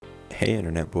Hey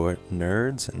internet board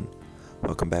nerds, and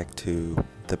welcome back to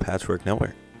the Patchwork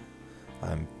Network.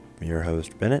 I'm your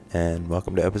host Bennett, and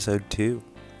welcome to episode 2.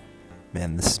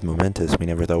 Man, this is momentous. We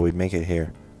never thought we'd make it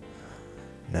here.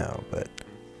 No, but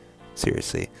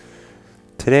seriously,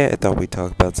 today I thought we'd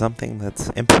talk about something that's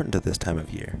important to this time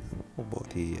of year.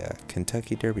 The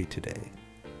Kentucky Derby today.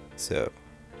 So,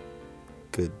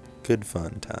 good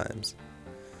fun times.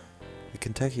 The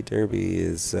Kentucky Derby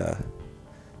is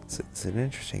it's an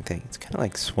interesting thing. It's kind of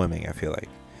like swimming, I feel like.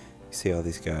 You see all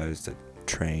these guys that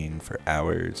train for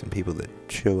hours and people that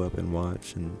show up and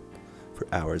watch and for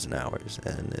hours and hours,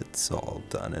 and it's all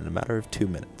done in a matter of 2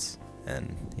 minutes.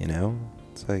 And,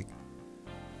 it's like,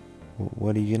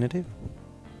 what are you going to do?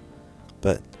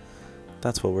 But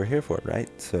that's what we're here for, right?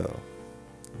 So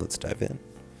let's dive in.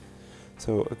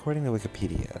 So according to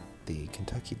Wikipedia, the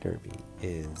Kentucky Derby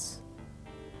is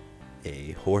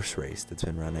a horse race that's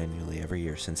been run annually every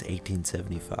year since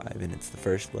 1875, and it's the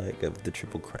first leg of the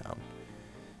Triple Crown.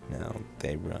 Now,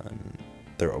 they run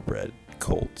thoroughbred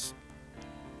colts,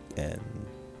 and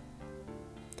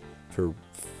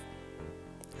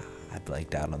I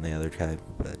blanked out on the other type,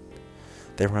 but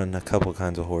they run a couple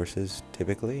kinds of horses,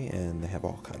 typically, and they have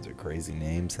all kinds of crazy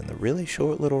names, and the really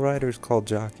short little riders called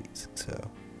jockeys, so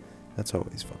that's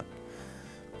always fun.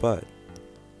 But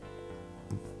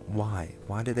why?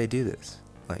 Why do they do this?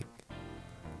 Like,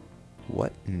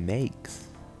 what makes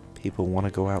people want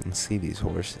to go out and see these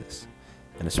horses?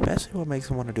 And especially what makes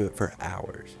them want to do it for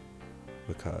hours?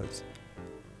 Because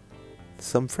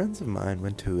some friends of mine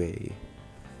went to a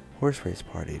horse race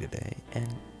party today, and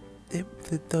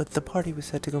the party was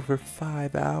set to go for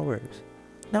 5 hours.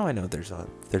 Now I know there's a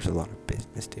lot of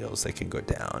business deals that can go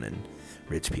down, and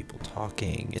rich people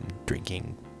talking and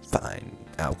drinking fine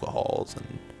alcohols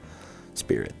and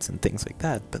spirits and things like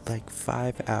that, but like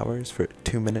 5 hours for a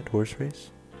 2-minute horse race?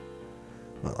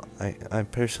 Well, I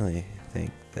personally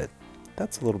think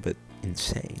that's a little bit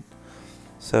insane.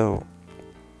 So,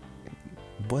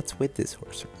 what's with this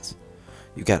horse race?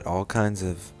 You got all kinds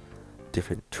of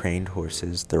different trained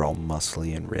horses. They're all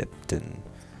muscly and ripped, and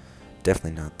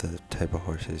definitely not the type of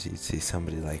horses you'd see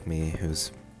somebody like me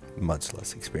who's much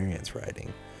less experienced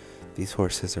riding. These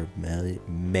horses are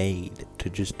made to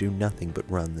just do nothing but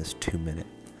run this 2-minute,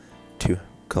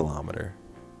 2-kilometer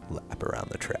lap around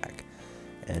the track.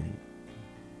 And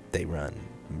they run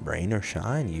rain or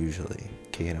shine, usually,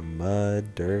 kicking up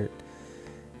mud, dirt.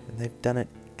 And they've done it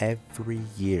every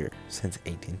year since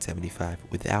 1875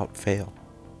 without fail.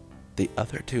 The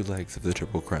other 2 legs of the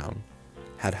Triple Crown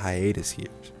had hiatus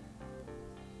years.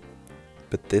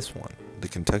 But this one, the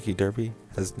Kentucky Derby,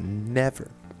 has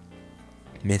never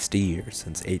missed a year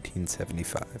since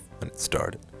 1875 when it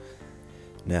started.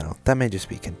 Now, that may just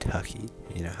be Kentucky,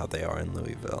 you know how they are in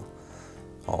Louisville.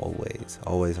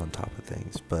 Always on top of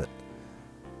things, but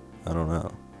I don't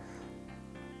know.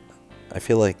 I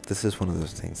feel like this is one of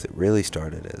those things that really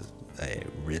started as a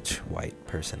rich white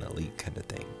person elite kind of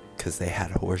thing, because they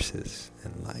had horses,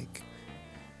 and like,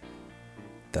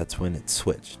 that's when it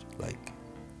switched. Like,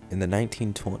 in the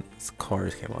 1920s,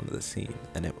 cars came onto the scene,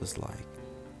 and it was like,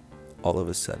 all of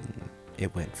a sudden,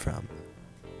 it went from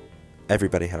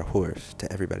everybody had a horse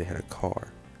to everybody had a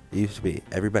car. It used to be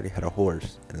everybody had a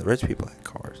horse and the rich people had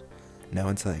cars. Now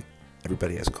it's like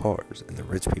everybody has cars and the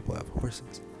rich people have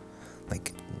horses.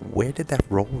 Like, where did that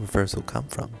role reversal come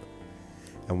from?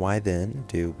 And why then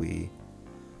do we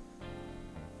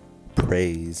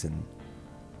praise and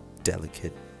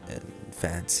delicate and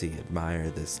fancy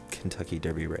admire this Kentucky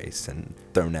Derby race and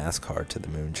throw NASCAR to the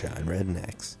moonshine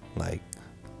rednecks? Like,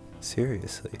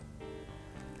 seriously,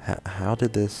 how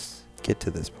did this get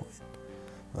to this point?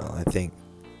 Well, I think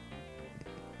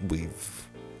we've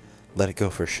let it go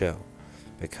for show,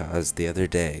 because the other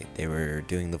day they were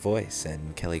doing The Voice,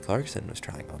 and Kelly Clarkson was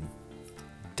trying on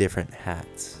different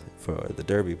hats for the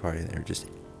Derby party. They were just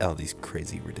all these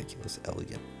crazy, ridiculous,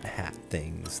 elegant hat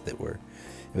things it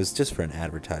was just for an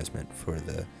advertisement for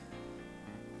the,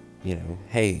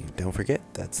 hey, don't forget,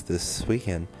 that's this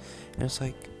weekend. And it's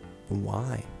like,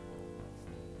 why?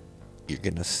 You're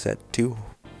gonna set 2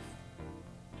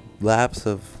 laps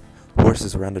of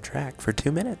horses around a track for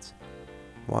 2 minutes.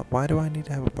 Why do I need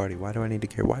to have a party? Why do I need to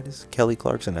care? Why does Kelly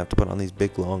Clarkson have to put on these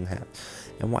big long hats?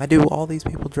 And why do all these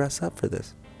people dress up for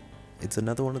this? It's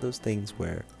another one of those things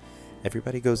where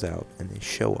everybody goes out and they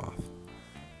show off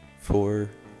for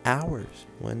hours,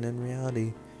 when in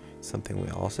reality, something we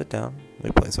all sit down,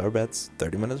 we place our bets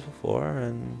 30 minutes before,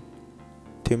 and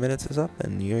 2 minutes is up,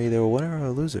 and you're either a winner or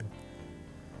a loser.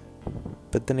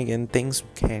 But then again, things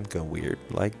can go weird,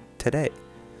 like today.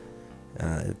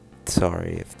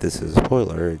 sorry if this is a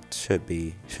spoiler. It shouldn't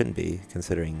be,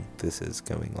 considering this is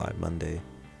going live Monday.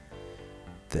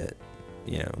 That,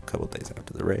 a couple days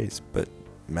after the race. But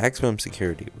Maximum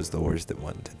Security was the horse that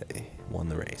won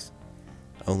the race,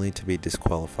 only to be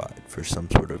disqualified for some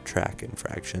sort of track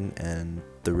infraction, and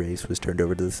the race was turned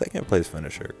over to the second place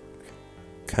finisher,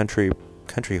 country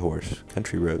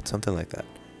road, something like that.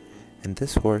 And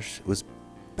this horse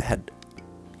had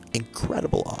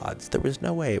incredible odds. There was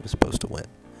no way it was supposed to win,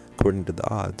 according to the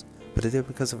odds, but it did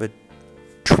because of a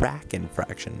track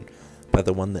infraction by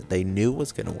the one that they knew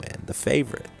was going to win, the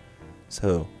favorite.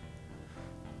 So,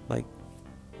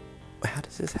 how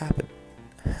does this happen?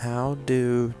 How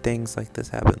do things like this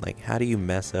happen? How do you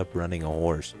mess up running a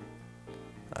horse?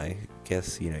 I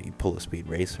guess, you pull a speed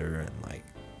racer and,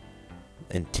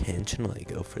 intentionally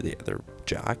go for the other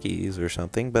jockeys or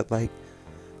something, but,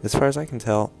 as far as I can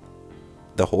tell,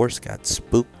 the horse got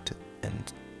spooked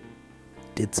and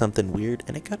did something weird,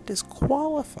 and it got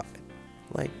disqualified.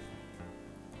 Why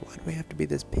do we have to be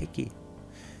this picky?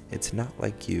 It's not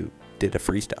like you did a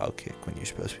freestyle kick when you're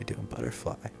supposed to be doing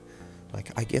butterfly.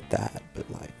 I get that, but,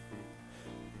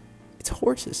 it's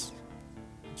horses.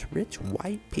 It's rich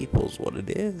white people's what it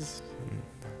is. And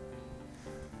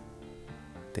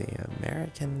the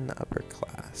American upper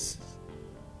class.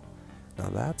 Now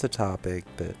that's a topic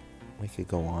that we could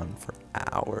go on for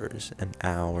hours and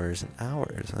hours and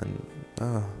hours, and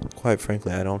quite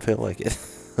frankly, I don't feel like it.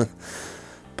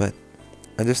 But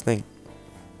I just think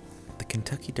the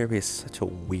Kentucky Derby is such a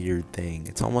weird thing.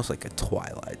 It's almost like a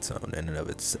Twilight Zone in and of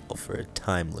itself, or a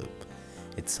time loop.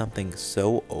 It's something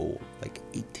so old, like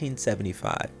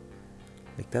 1875.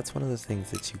 That's one of those things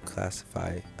that you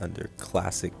classify under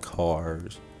classic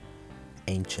cars,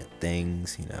 ancient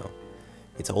things,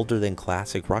 It's older than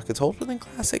classic rock. It's older than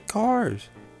classic cars.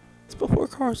 It's before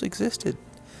cars existed.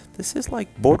 This is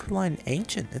borderline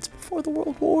ancient. It's before the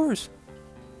World Wars.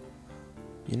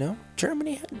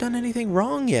 Germany hadn't done anything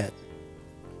wrong yet.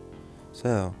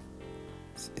 So,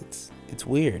 it's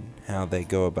weird how they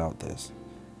go about this.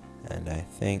 And I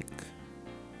think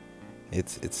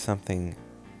it's something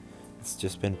that's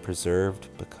just been preserved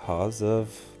because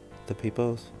of the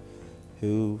people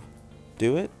who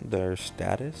do it, their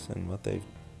status and what they've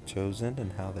chosen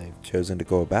and how they've chosen to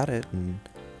go about it. And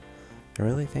I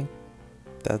really think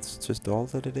that's just all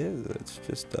that it is. It's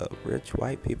just a rich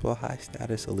white people, high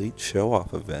status, elite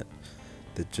show-off event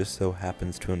that just so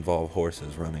happens to involve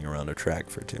horses running around a track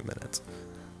for 2 minutes.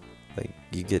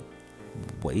 You get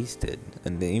wasted,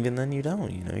 and even then you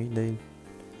don't. They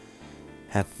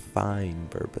have fine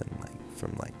bourbon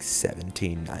from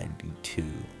 1792,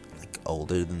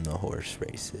 older than the horse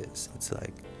race is. It's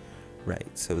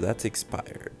right, so that's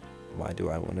expired. Why do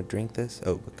I want to drink this?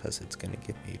 Oh, because it's gonna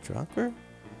get me drunker?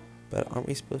 But aren't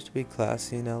we supposed to be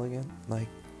classy and elegant?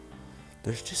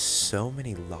 There's just so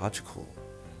many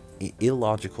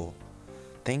illogical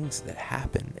things that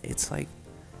happen. It's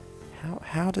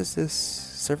how does this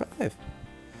survive?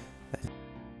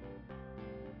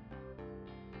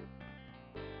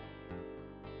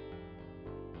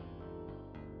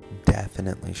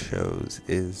 Definitely shows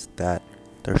is that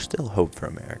there's still hope for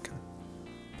America.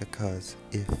 Because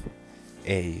if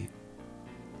a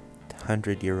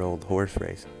 100-year-old horse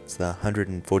race, it's the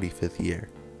 145th year,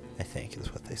 I think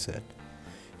is what they said.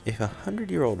 If a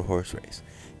 100-year-old horse race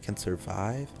can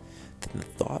survive, then the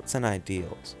thoughts and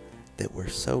ideals that were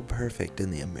so perfect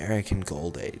in the American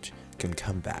Gold Age can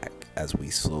come back as we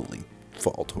slowly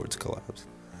fall towards collapse.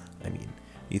 I mean,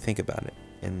 you think about it.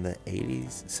 In the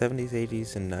 80s, 70s,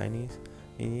 80s, and 90s,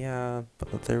 yeah,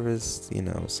 but there was,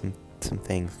 some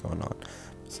things going on.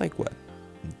 It's what?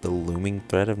 The looming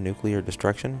threat of nuclear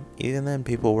destruction? Even then,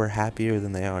 people were happier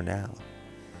than they are now.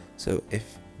 So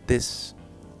if this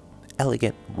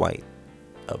elegant white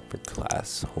upper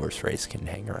class horse race can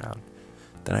hang around,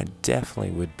 then I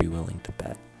definitely would be willing to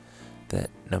bet that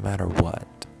no matter what,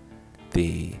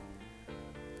 the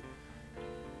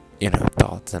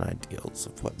thoughts and ideals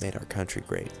of what made our country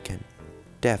great can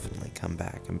definitely come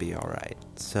back and be alright.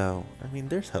 So,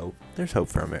 there's hope. There's hope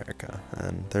for America,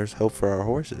 and there's hope for our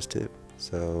horses too.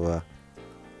 So,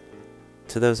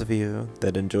 to those of you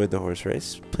that enjoyed the horse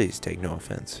race, please take no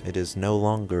offense. It is no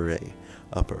longer a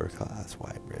upper class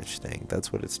white rich thing.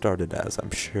 That's what it started as,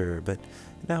 I'm sure, but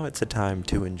now it's a time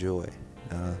to enjoy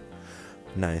a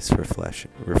nice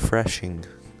refreshing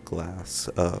glass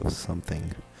of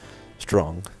something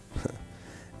strong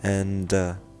and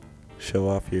show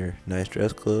off your nice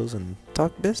dress clothes and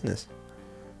talk business.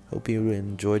 Hope you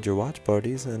enjoyed your watch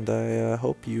parties, and I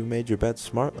hope you made your bets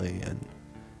smartly and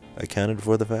accounted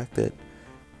for the fact that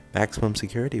Maximum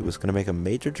Security was going to make a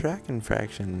major track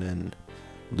infraction and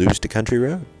lose to Country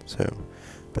Road. So,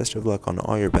 best of luck on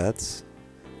all your bets,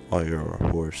 all your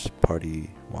horse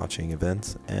party watching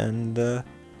events, and have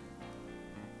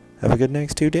a good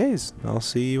next 2 days. I'll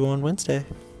see you on Wednesday.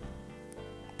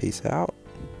 Peace out.